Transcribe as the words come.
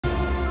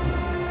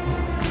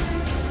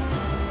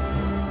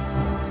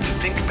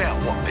think about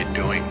what they're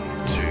doing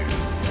to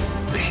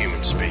the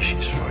human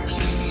species, folks.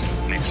 This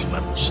is next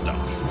level stuff.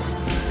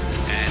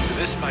 And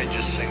this may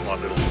just seem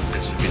like little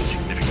bits of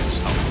insignificant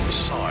stuff on the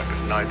side,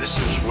 but no, this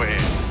is where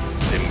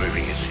they're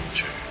moving us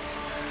into.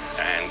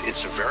 And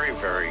it's a very,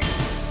 very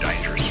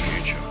dangerous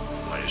future,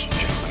 ladies and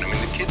gentlemen. I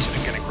mean, the kids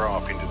that are going to grow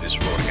up into this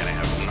world are going to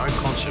have no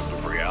concept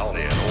of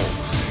reality at all.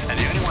 And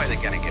the only way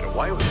they're going to get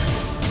away with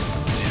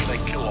it is if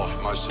they kill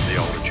off most of the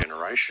older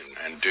generation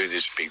and do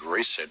this big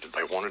reset that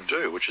they want to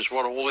do, which is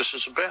what all this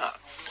is about.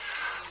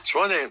 That's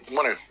why they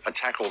want to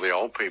attack all the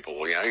old people,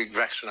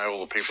 vaccinate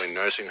all the people in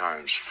nursing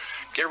homes.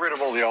 Get rid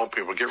of all the old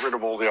people, get rid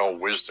of all the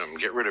old wisdom,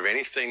 get rid of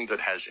anything that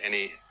has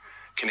any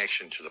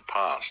connection to the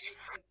past.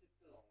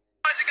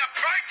 Rising up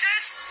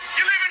protest?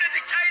 You live in a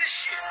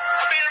dictatorship.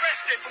 I've been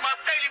arrested for my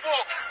daily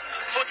walk,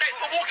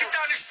 for walking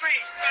down the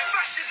street.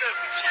 Fascism.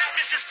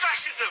 This is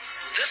fascism.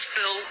 This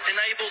bill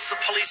enables the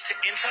police to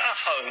enter a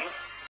home